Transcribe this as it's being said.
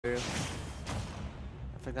I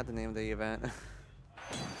forgot the name of the event.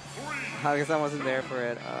 I guess I wasn't there for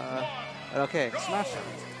it. Okay. Smash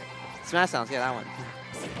Sounds. Smash Sounds, yeah, that one.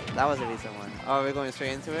 That was a recent one. Oh, we're going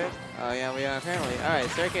straight into it? Oh, yeah, we are apparently. Alright,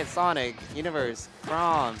 Circuit, Sonic, Universe,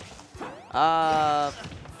 Chrom. I'm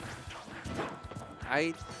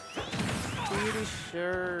pretty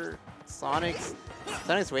sure Sonic's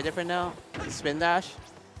way different now. Spin Dash.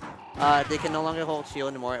 They can no longer hold shield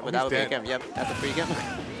anymore, but that would make him. Yep, that's a free game.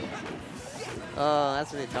 Oh,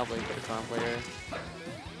 that's really tough for the Chrom player.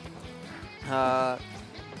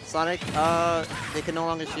 Sonic, they can no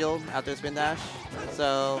longer shield after Spin Dash.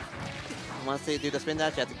 So once they do the Spin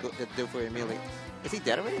Dash, you have to do for it immediately. Is he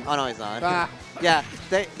dead already? Oh no, he's not. Ah. Yeah,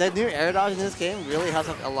 the new air dodge in this game really helps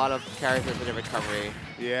a lot of characters with their recovery.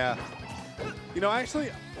 Yeah. You know,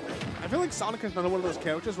 actually, I feel like Sonic is another one of those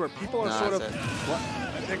characters where people are sort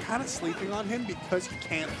of, they're kind of sleeping on him because he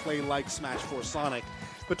can't play like Smash 4 Sonic.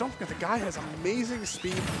 But don't forget, the guy has amazing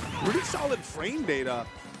speed, really solid frame data,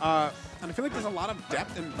 and I feel like there's a lot of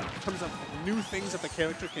depth in terms of new things that the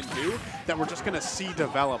character can do that we're just going to see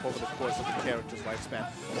develop over the course of the character's lifespan.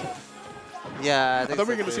 Yeah, I thought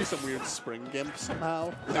we were going to see some weird spring gimp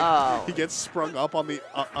somehow. Like Oh. He gets sprung up on the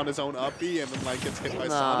on his own up B and then like gets hit by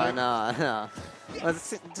Sonic. No. Well,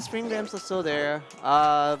 the spring ramps are still there.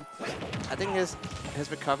 I think his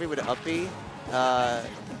recovery with the up B,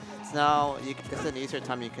 it's now it's an easier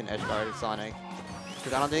time you can edge guard Sonic.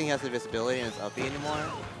 Because I don't think he has the visibility in his up B anymore.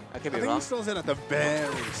 I could be I think wrong. he still is in at the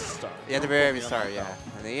very start. Yeah, at the very start, yeah.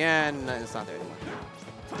 In the end, it's not there anymore.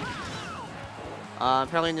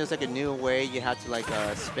 Apparently there's like a new way you have to like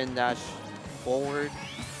spin dash forward.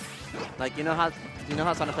 Like you know how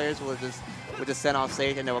Sonic players will just send off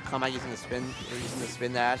stage and they will come out using the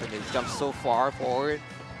spin dash and they jump so far forward.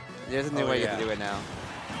 There's a new way you can do it now.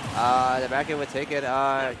 The back end would take it.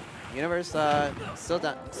 Universe still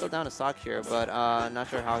down to stock here, but not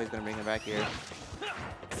sure how he's gonna bring him back here.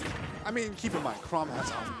 I mean, keep in mind, Chrom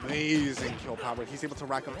has amazing kill power. He's able to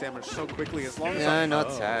rack up damage so quickly as long as no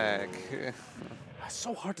tech. It's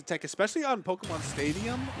so hard to tech, especially on Pokemon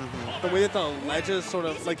Stadium. The way that the ledges sort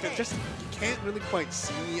of like you can't really quite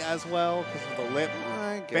see as well because of the lip.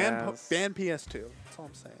 I guess. Ban PS2. That's all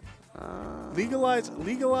I'm saying.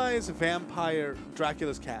 Legalize Vampire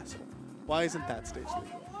Dracula's Castle. Why isn't that stage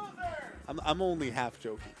legal? I'm only half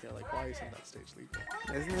joking here. Like, why isn't that stage legal?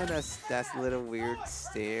 Isn't it that's little weird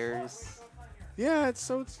stairs? Yeah, you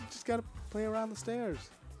just gotta play around the stairs.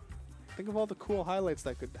 Think of all the cool highlights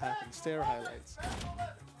that could happen. Stair highlights.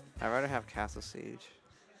 I'd rather have Castle Siege.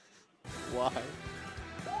 Why?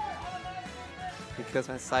 Because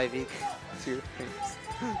my Psybeak two things.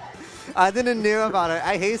 I didn't know about it.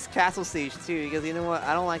 I hate Castle Siege too because you know what?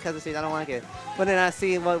 I don't like Castle Siege. I don't like it. But then I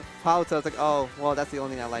see what pops up. It's like, oh, well, that's the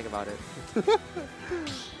only thing I like about it.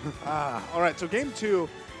 All right. So game 2,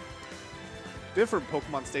 different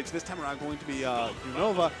Pokemon stage. This time around, going to be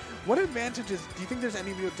Unova. What advantages? Do you think there's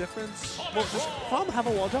any real difference? Well, does Chrom have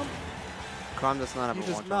a wall jump? Chrom does not have a wall jump.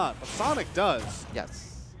 He does not. But Sonic does.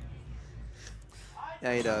 Yes.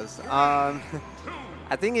 Yeah, he does. I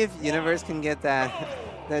think if Universe can get that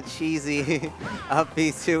cheesy up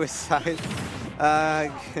B suicide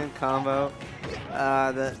combo,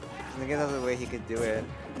 I guess that's the way he could do it.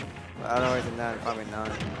 But otherwise than that, probably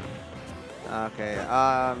not. Okay.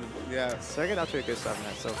 Yeah. Circuit up to a good stuff in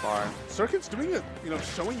that so far. Circuit's doing it. You know,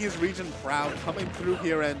 showing his region proud, coming through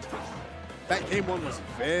here, and that game 1 was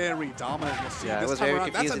very dominant. We'll see Yeah, this it was time very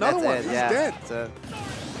around. confusing. That's another one. He's dead.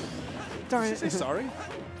 Darn Did it. you say sorry?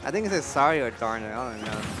 I think it says sorry or darn it. I don't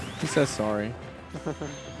know. He says sorry.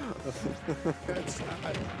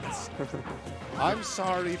 I'm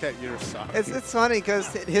sorry that you're sorry. It's funny because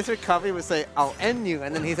his recovery would say, I'll end you,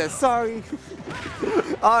 and then he says, sorry.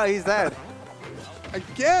 Oh, he's dead.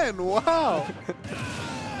 Again, wow.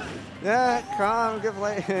 Yeah, Chrom, good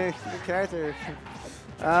play, good character.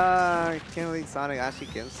 Can't believe Sonic actually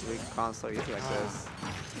gets weak Chrom so easy like this.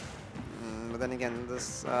 But then again,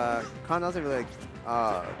 this Chrom doesn't really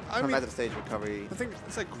come back to the stage recovery. The thing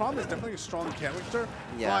is, like, Chrom is definitely a strong character,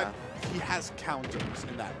 but he has counters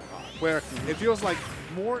in that regard, where it feels like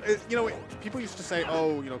more, you know, people used to say,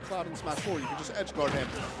 oh, you know, Cloud in Smash 4, you can just edge guard him.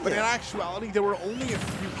 But in actuality, there were only a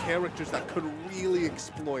few characters that could really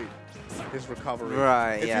exploit his recovery.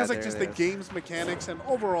 Right, it feels like just the game's mechanics, and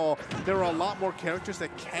overall, there are a lot more characters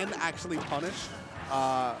that can actually punish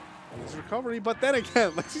his recovery. But then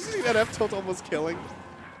again, like, you see that F tilt almost killing?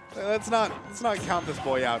 Let's not count this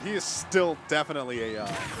boy out. He is still definitely a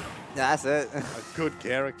that's it. a good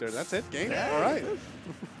character. That's it, game. Yeah. All right.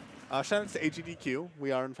 Shout out to AGDQ.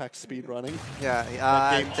 We are in fact speed running.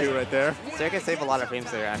 Yeah. Game 2 right there. Circuit saved a lot of frames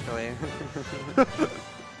there actually.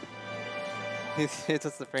 It's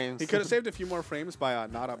just the frames. He could have saved a few more frames by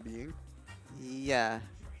not up being. Yeah.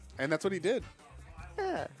 And that's what he did.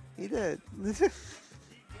 Yeah, he did.